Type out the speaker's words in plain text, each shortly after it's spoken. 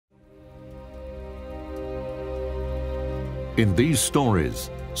In these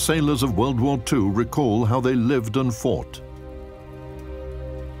stories, sailors of World War II recall how they lived and fought.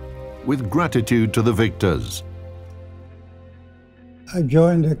 With gratitude to the victors. I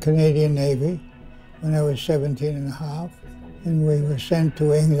joined the Canadian Navy when I was 17 and a half, and we were sent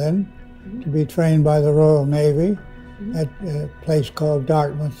to England to be trained by the Royal Navy at a place called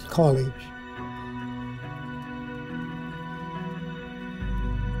Dartmouth College.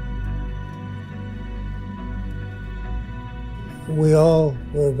 We all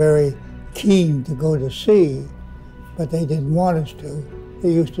were very keen to go to sea, but they didn't want us to. They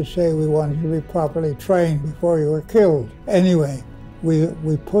used to say we wanted to be properly trained before you were killed. Anyway,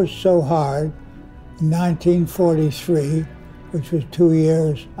 we pushed so hard. In 1943, which was 2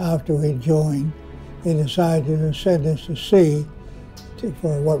 years after we joined, they decided to send us to sea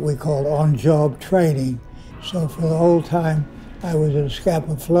for what we called on-job training. So for the whole time, I was at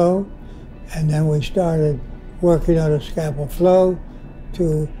Scapa Flow, and then we started working on a Scapa Flow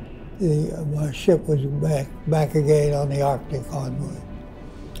to our ship was back again on the Arctic Convoy.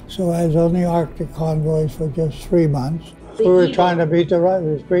 So I was on the Arctic Convoys for just 3 months. We were trying to beat the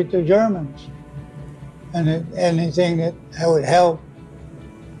Russians, beat the Germans. And anything that would help.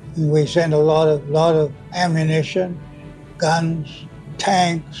 And we sent a lot of ammunition, guns,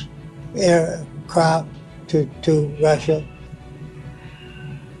 tanks, aircraft to Russia.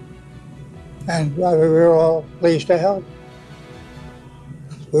 And we were all pleased to help.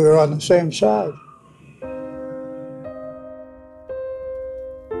 We were on the same side.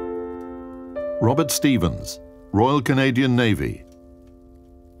 Robert Stevens, Royal Canadian Navy,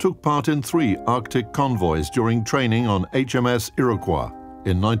 took part in 3 Arctic convoys during training on HMS Iroquois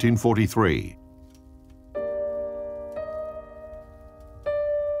in 1943.